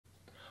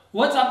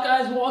What's up,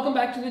 guys? Welcome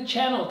back to the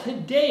channel.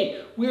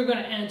 Today we're going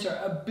to answer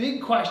a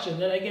big question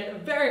that I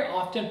get very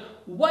often.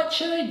 What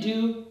should I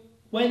do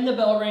when the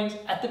bell rings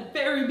at the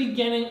very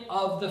beginning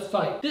of the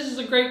fight? This is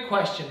a great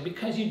question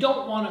because you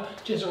don't want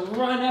to just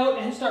run out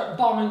and start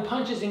bombing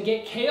punches and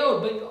get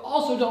KO'd, but you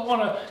also don't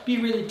want to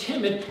be really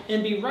timid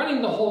and be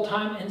running the whole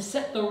time and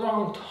set the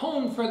wrong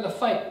tone for the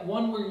fight,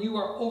 one where you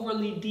are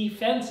overly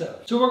defensive.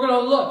 So we're going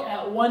to look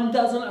at 1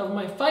 dozen of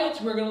my fights.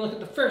 We're going to look at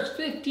the first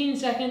 15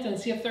 seconds and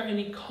see if there are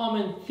any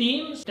common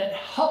themes that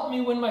help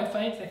me win my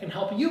fights, that can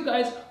help you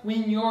guys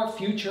win your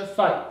future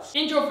fights.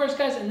 Intro first,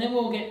 guys, and then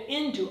we'll get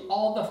into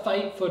all the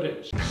fight footage.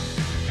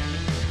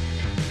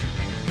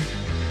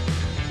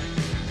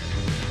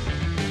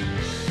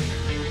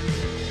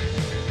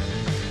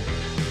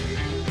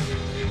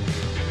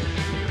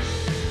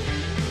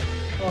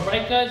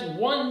 Alright, guys,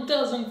 1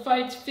 dozen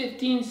fights,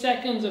 15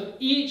 seconds of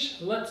each.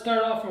 Let's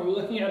start off and we're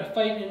looking at a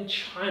fight in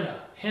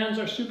China. Hands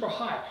are super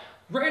high.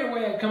 Right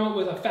away I come up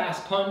with a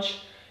fast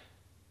punch,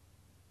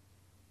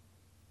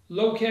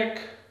 low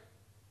kick,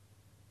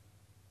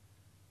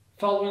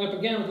 following up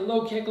again with a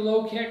low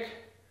kick.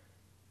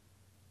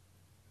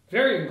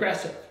 Very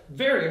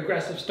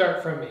aggressive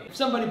start from me. If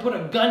somebody put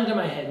a gun to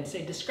my head and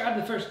say, describe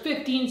the first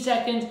 15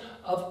 seconds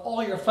of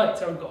all your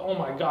fights, I would go, oh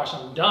my gosh,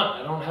 I'm done.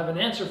 I don't have an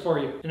answer for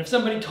you. And if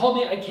somebody told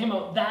me I came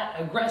out that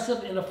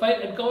aggressive in a fight,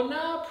 I'd go,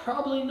 nah,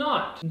 probably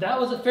not. That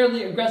was a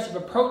fairly aggressive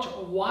approach.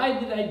 Why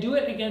did I do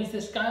it against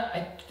this guy?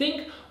 I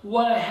think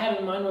what I had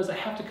in mind was I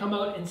have to come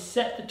out and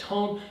set the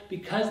tone,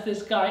 because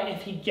this guy,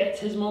 if he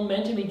gets his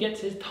momentum, he gets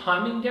his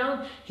timing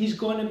down, he's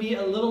going to be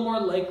a little more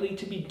likely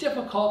to be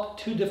difficult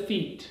to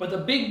defeat. But the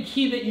big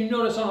key that you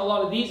notice on a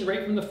lot of these,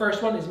 right from the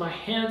first one, is my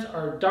hands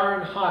are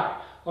darn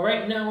high. All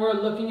right, now we're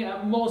looking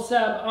at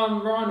Mosab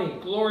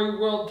Amrani, Glory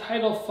World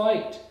title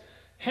fight.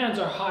 Hands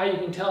are high, you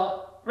can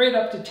tell, right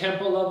up to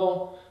tempo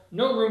level,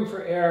 no room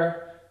for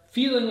error,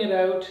 feeling it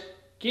out,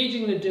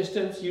 gauging the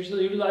distance,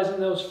 usually utilizing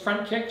those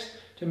front kicks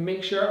to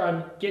make sure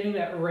I'm getting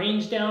that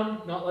range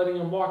down, not letting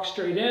him walk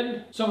straight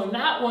in. So in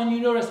that one, you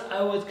notice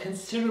I was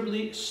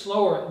considerably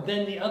slower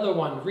than the other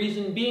one.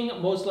 Reason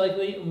being, most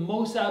likely,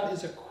 Mosab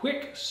is a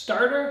quick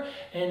starter,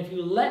 and if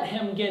you let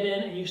him get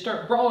in and you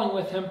start brawling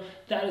with him,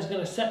 that is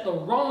gonna set the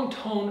wrong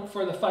tone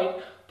for the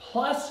fight.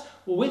 Plus,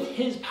 with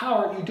his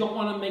power, you don't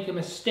want to make a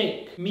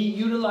mistake. Me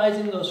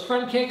utilizing those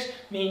front kicks,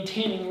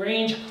 maintaining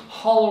range,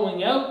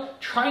 hollowing out,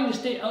 trying to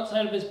stay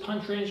outside of his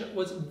punch range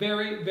was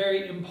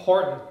very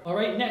important. All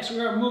right, next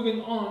we are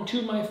moving on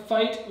to my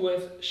fight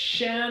with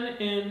Shan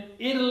in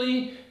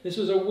Italy. This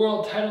was a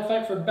world title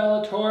fight for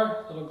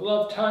Bellator. Little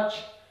glove touch.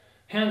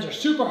 Hands are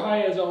super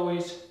high as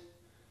always.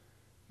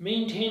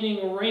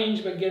 Maintaining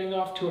range but getting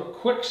off to a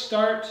quick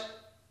start.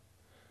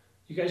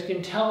 You guys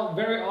can tell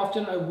very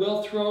often I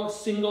will throw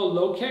single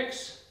low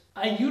kicks.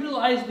 I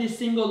utilize these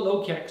single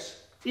low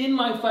kicks in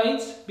my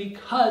fights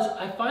because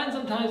I find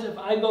sometimes if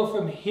I go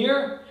from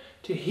here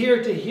to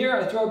here to here,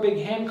 I throw a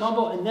big hand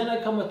combo and then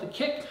I come with the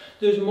kick,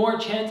 there's more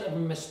chance of a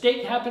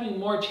mistake happening,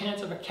 more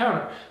chance of a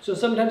counter. So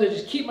sometimes I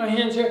just keep my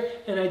hands here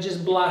and I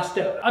just blast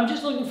out. I'm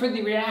just looking for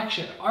the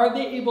reaction. Are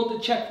they able to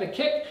check the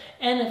kick?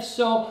 And if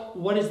so,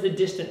 what is the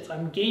distance?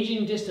 I'm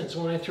gauging distance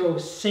when I throw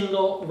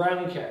single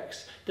round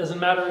kicks. Doesn't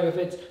matter if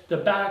it's the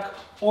back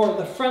or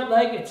the front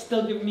leg, it's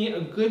still giving me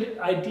a good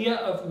idea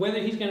of whether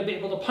he's going to be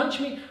able to punch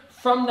me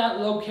from that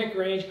low kick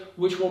range,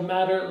 which will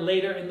matter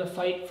later in the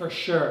fight for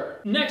sure.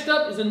 Next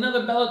up is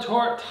another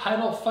Bellator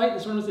title fight.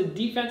 This one was a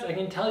defense. I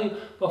can tell you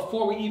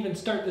before we even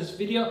start this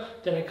video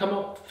that I come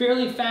up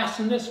fairly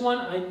fast in this one.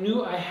 I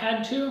knew I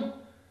had to.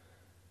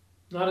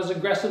 Not as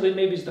aggressively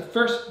maybe as the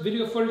first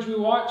video footage we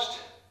watched.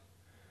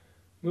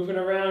 Moving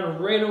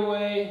around right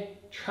away,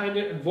 trying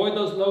to avoid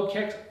those low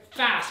kicks.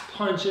 Fast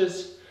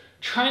punches,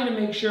 trying to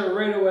make sure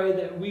right away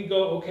that we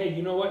go, okay,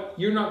 you know what?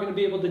 You're not going to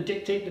be able to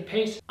dictate the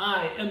pace.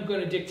 I am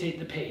going to dictate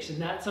the pace.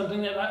 And that's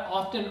something that I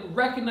often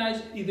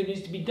recognize either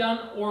needs to be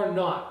done or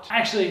not.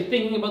 Actually,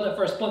 thinking about that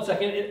for a split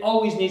second, it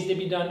always needs to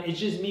be done. It's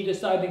just me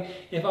deciding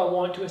if I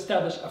want to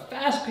establish a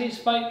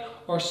fast-paced fight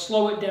or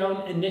slow it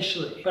down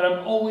initially. But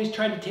I'm always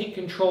trying to take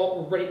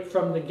control right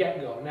from the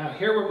get-go. Now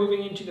here we're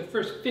moving into the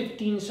first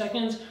 15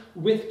 seconds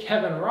with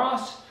Kevin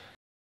Ross.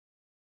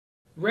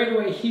 Right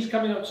away, he's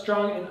coming out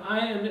strong, and I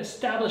am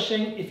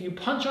establishing, if you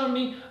punch on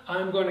me,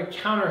 I'm going to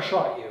counter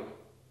shot you.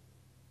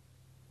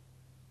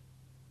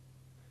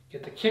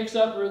 Get the kicks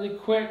up really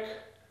quick.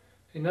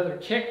 Another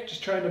kick,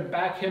 just trying to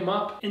back him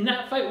up. In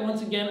that fight,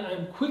 once again,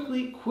 I'm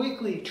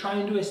quickly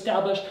trying to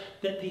establish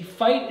that the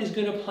fight is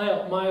going to play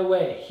out my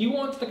way. He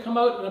wants to come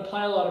out and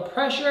apply a lot of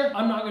pressure.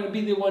 I'm not going to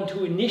be the one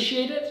to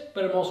initiate it,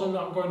 but I'm also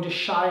not going to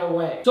shy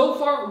away. So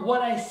far,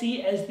 what I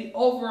see as the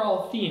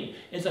overall theme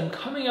is I'm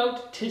coming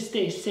out to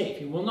stay safe.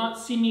 You will not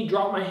see me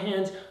drop my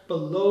hands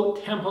below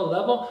tempo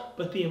level,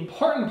 but the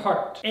important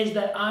part is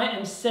that I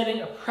am setting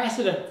a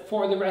precedent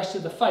for the rest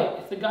of the fight.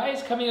 If the guy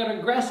is coming out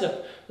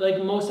aggressive, like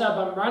Mosa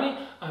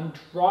Bamrani, I'm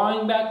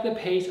drawing back the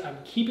pace, I'm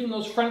keeping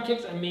those front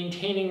kicks, I'm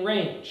maintaining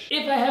range.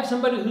 If I have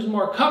somebody who's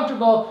more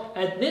comfortable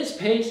at this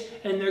pace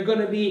and they're going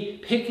to be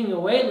picking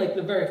away, like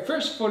the very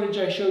first footage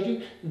I showed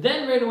you,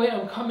 then right away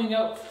I'm coming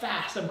out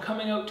fast. I'm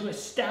coming out to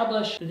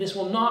establish that this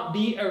will not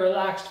be a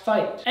relaxed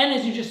fight. And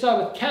as you just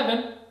saw with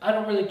Kevin, I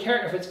don't really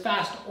care if it's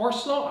fast or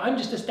slow. I'm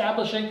just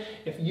establishing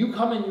if you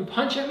come and you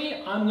punch at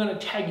me, I'm going to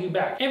tag you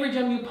back. Every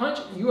time you punch,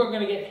 you are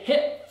going to get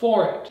hit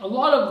for it. A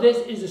lot of this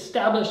is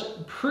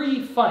established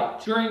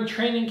pre-fight during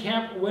training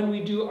camp when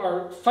we do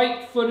our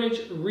fight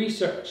footage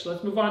research.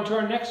 Let's move on to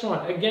our next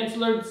one. Against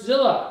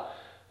Lerdsila,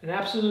 an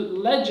absolute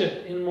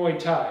legend in Muay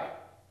Thai.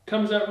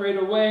 Comes out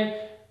right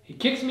away. He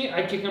kicks me,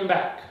 I kick him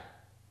back.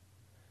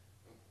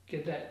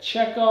 Get that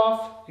check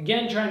off.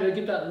 Again, trying to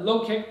get that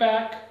low kick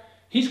back.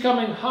 He's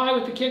coming high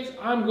with the kicks,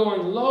 I'm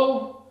going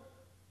low.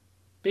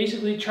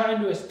 Basically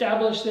trying to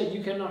establish that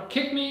you cannot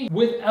kick me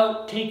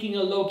without taking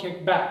a low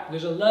kick back.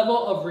 There's a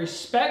level of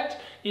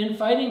respect in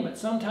fighting, but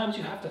sometimes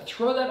you have to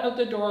throw that out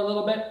the door a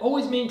little bit.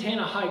 Always maintain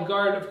a high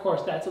guard, of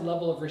course, that's a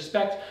level of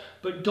respect,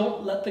 but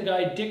don't let the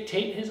guy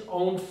dictate his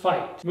own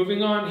fight.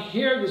 Moving on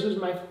here, this was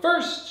my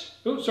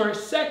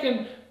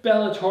second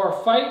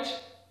Bellator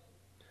fight.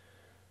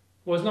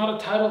 Was not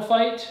a title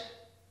fight.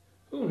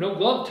 Ooh, no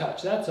glove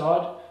touch, that's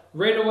odd.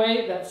 Right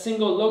away, that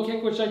single low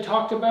kick which I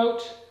talked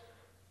about,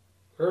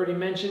 already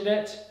mentioned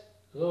it.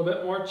 A little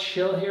bit more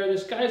chill here.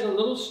 This guy's a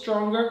little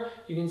stronger.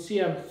 You can see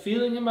I'm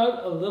feeling him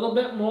out a little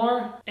bit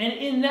more. And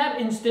in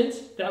that instance,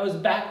 that was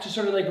back to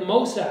sort of like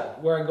Mosa,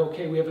 where I go,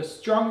 okay, we have a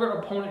stronger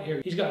opponent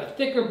here. He's got a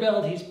thicker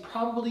build. He's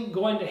probably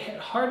going to hit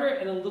harder,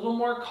 and a little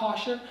more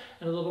caution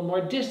and a little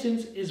more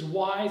distance is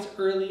wise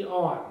early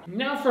on.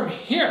 Now from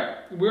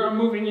here, we're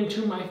moving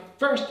into my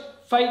first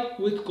fight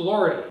with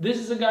glory. This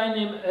is a guy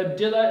named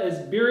Abdillah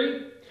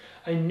Esbiri.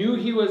 I knew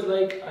he was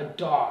like a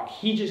dog.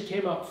 He just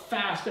came out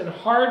fast and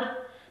hard,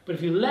 but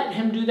if you let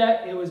him do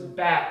that, it was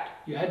bad.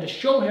 You had to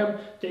show him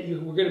that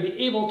you were going to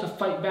be able to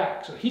fight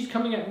back. So he's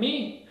coming at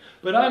me,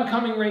 but I'm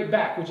coming right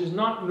back, which is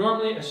not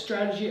normally a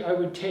strategy I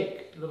would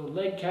take. A little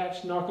leg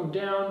catch, knock him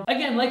down.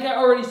 Again, like I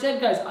already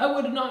said, guys, I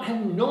would not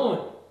have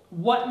known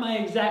what my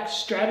exact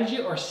strategy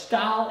or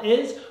style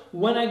is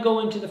when I go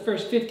into the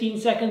first 15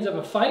 seconds of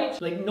a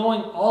fight. Like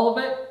knowing all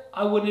of it,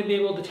 I wouldn't be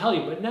able to tell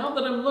you. But now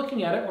that I'm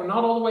looking at it, we're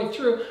not all the way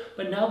through,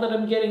 but now that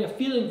I'm getting a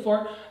feeling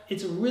for it,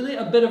 it's really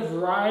a bit of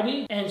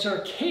variety and sort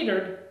of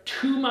catered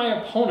to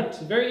my opponents.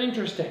 Very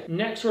interesting.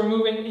 Next, we're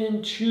moving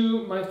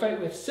into my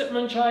fight with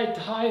Sitmanchai,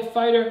 Thai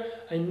fighter.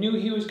 I knew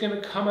he was going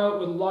to come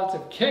out with lots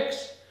of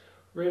kicks.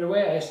 Right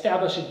away, I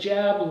established a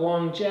jab, a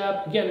long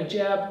jab, again a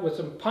jab with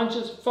some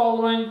punches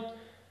following.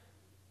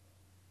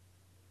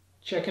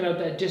 Checking out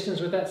that distance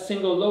with that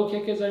single low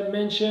kick as I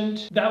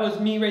mentioned. That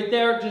was me right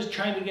there, just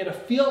trying to get a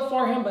feel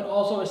for him, but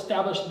also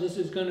establish that this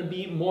is going to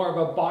be more of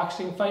a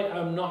boxing fight.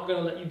 I'm not going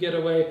to let you get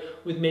away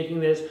with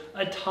making this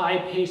a Thai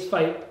pace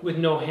fight with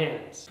no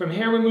hands. From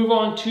here we move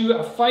on to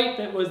a fight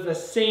that was the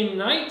same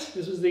night.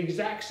 This was the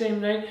exact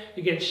same night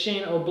against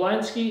Shane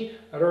Oblansky.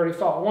 I'd already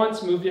fought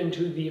once, moved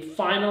into the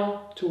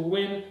final to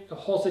win the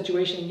whole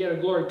situation and get a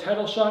glory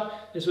title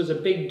shot. This was a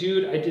big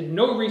dude. I did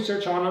no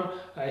research on him.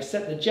 I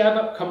set the jab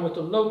up, come with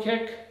the low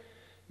kick,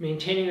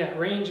 maintaining that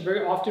range.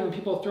 Very often when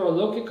people throw a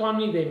low kick on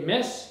me, they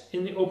miss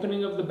in the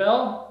opening of the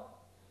bell.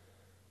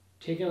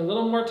 Taking a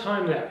little more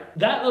time there.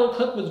 That little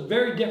clip was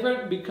very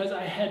different because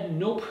I had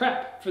no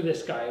prep for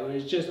this guy. It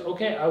was just,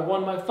 okay, I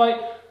won my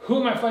fight.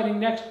 Who am I fighting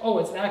next? Oh,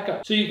 it's that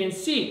guy. So you can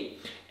see,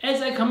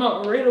 as I come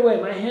out right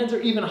away, my hands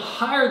are even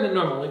higher than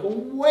normal, like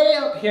way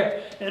up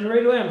here. And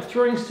right away, I'm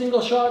throwing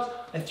single shots.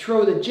 I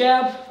throw the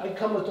jab. I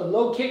come with the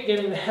low kick,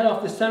 getting the head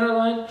off the center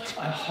line.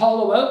 I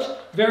hollow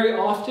out very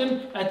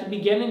often at the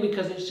beginning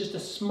because it's just a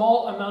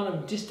small amount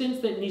of distance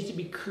that needs to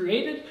be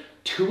created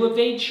to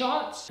evade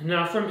shots.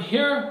 Now from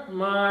here,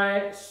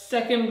 my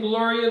second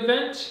glory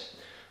event.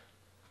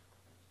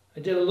 I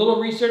did a little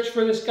research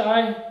for this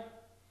guy.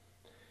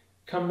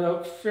 Coming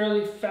out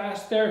fairly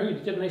fast there. He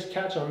did a nice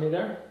catch on me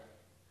there.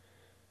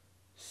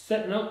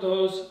 Setting out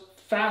those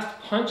fast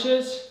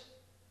punches.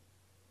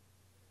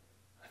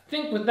 I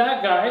think with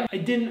that guy, I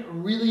didn't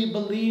really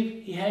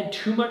believe he had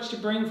too much to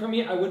bring for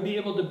me. I would be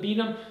able to beat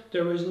him.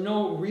 There was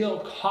no real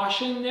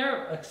caution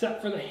there,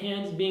 except for the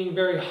hands being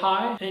very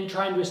high and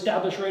trying to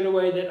establish right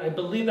away that I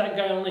believe that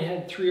guy only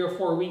had 3 or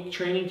 4 week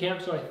training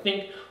camp. So I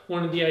think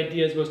one of the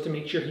ideas was to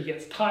make sure he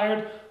gets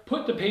tired,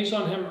 put the pace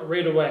on him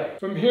right away.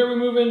 From here we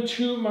move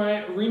into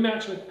my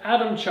rematch with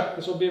Adam Chuck.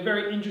 This will be a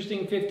very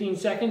interesting 15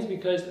 seconds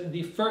because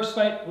the first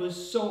fight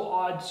was so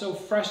odd, so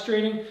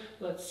frustrating.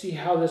 Let's see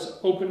how this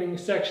opening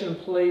section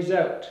plays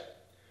out.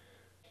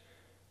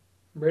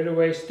 Right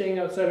away, staying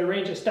outside of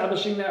range,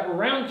 establishing that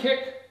round kick,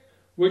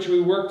 which we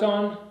worked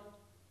on.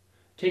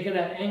 taking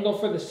that angle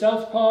for the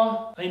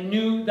southpaw. I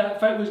knew that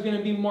fight was going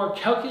to be more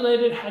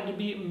calculated, had to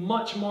be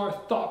much more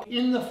thought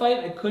in the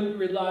fight. I couldn't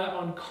rely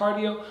on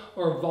cardio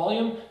or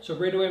volume, so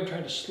right away I'm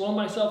trying to slow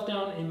myself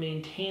down and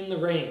maintain the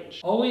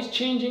range. Always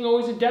changing,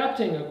 always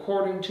adapting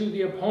according to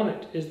the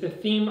opponent is the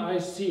theme I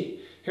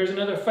see. Here's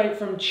another fight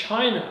from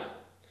China.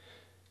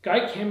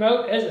 Guy came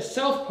out as a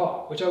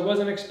southpaw, which I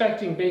wasn't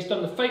expecting based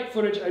on the fight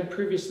footage I'd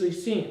previously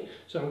seen.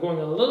 So I'm going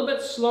a little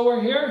bit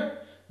slower here.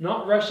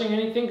 Not rushing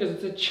anything because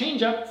it's a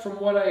change up from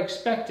what I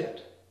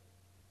expected.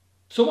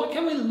 So what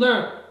can we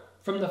learn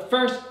from the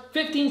first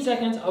 15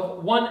 seconds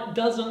of 1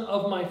 dozen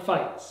of my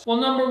fights? Well,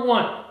 number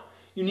 1,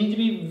 you need to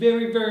be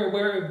very, very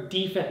aware of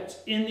defense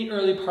in the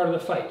early part of the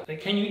fight.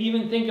 Like, can you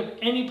even think of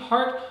any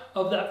part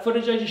of that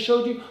footage I just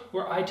showed you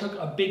where I took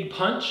a big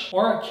punch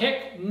or a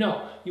kick?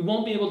 No, you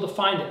won't be able to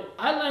find it.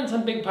 I land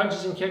some big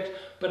punches and kicks,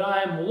 but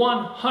I am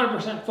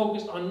 100%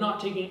 focused on not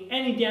taking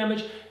any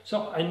damage.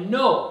 So I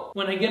know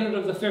when I get out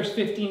of the first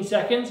 15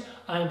 seconds,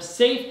 I am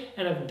safe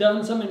and I've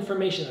done some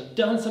information. I've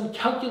done some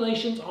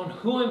calculations on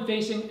who I'm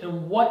facing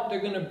and what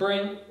they're going to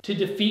bring to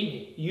defeat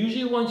me.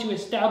 Usually once you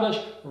establish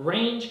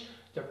range,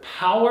 their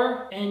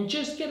power, and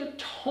just get a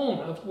tone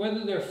of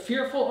whether they're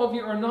fearful of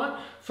you or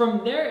not,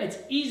 from there it's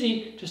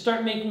easy to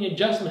start making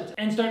adjustments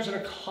and start sort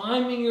of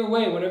climbing your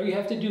way, whatever you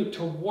have to do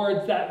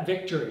towards that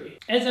victory.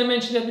 As I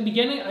mentioned at the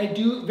beginning, I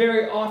do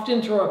very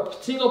often throw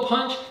a single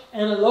punch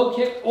and a low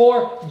kick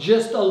or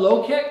just a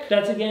low kick.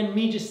 That's again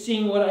me just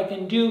seeing what I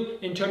can do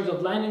in terms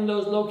of landing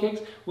those low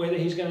kicks, whether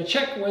he's going to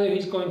check, whether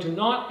he's going to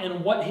not,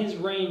 and what his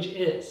range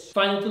is.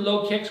 Find that the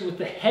low kicks with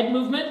the head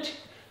movement,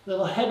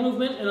 little head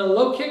movement and a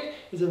low kick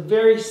is a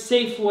very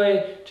safe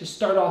way to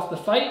start off the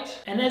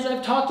fight. And as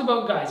I've talked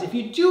about, guys, if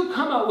you do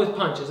come out with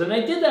punches, and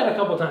I did that a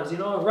couple times, you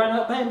know, I run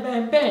out, bang,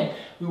 bang, bang.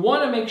 We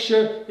want to make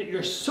sure that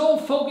you're so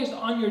focused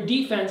on your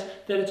defense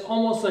that it's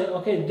almost like,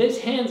 okay,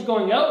 this hand's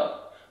going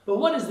out, but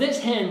what is this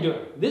hand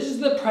doing? This is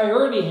the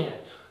priority hand.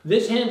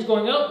 This hand's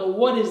going out, but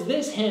what is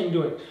this hand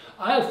doing?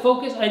 I have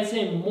focused, I'd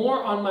say,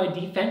 more on my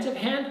defensive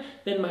hand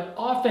than my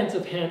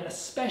offensive hand,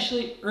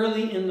 especially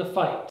early in the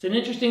fight. It's an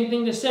interesting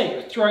thing to say.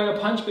 You're throwing a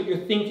punch, but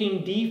you're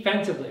thinking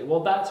defensively.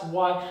 Well, that's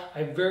why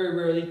I very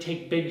rarely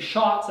take big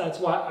shots. That's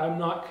why I'm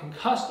not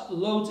concussed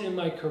loads in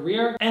my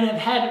career. And I've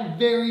had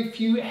very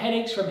few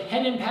headaches from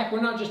head impact.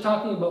 We're not just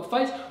talking about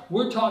fights.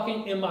 We're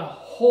talking in my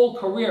whole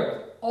career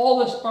with all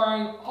the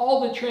sparring,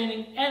 all the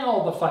training, and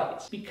all the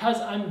fights, because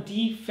I'm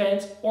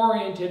defense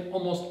oriented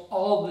almost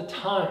all the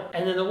time.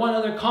 And then the one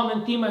other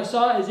common theme I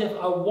saw is if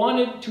I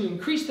wanted to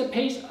increase the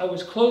pace, I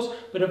was close,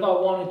 but if I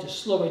wanted to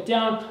slow it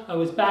down, I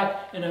was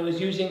back and I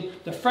was using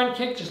the front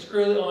kick just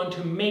early on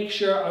to make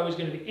sure I was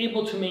going to be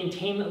able to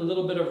maintain a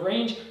little bit of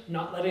range,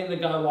 not letting the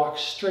guy walk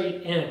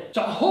straight in.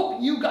 So I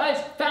hope you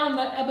guys found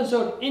that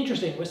episode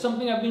interesting. It was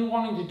something I've been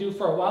wanting to do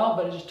for a while,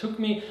 but it just took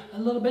me a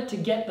little bit to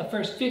get the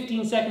first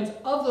 15 seconds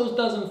of those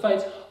dozen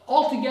fights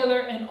all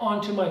together and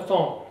onto my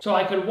phone, so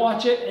I could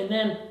watch it and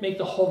then make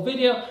the whole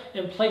video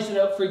and place it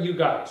out for you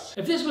guys.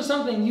 If this was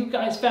something you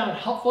guys found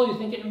helpful, you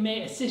think it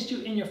may assist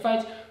you in your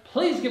fights,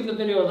 please give the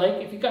video a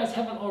like. If you guys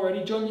haven't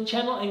already, join the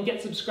channel and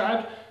get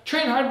subscribed.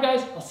 Train hard,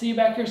 guys. I'll see you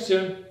back here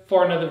soon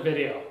for another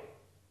video.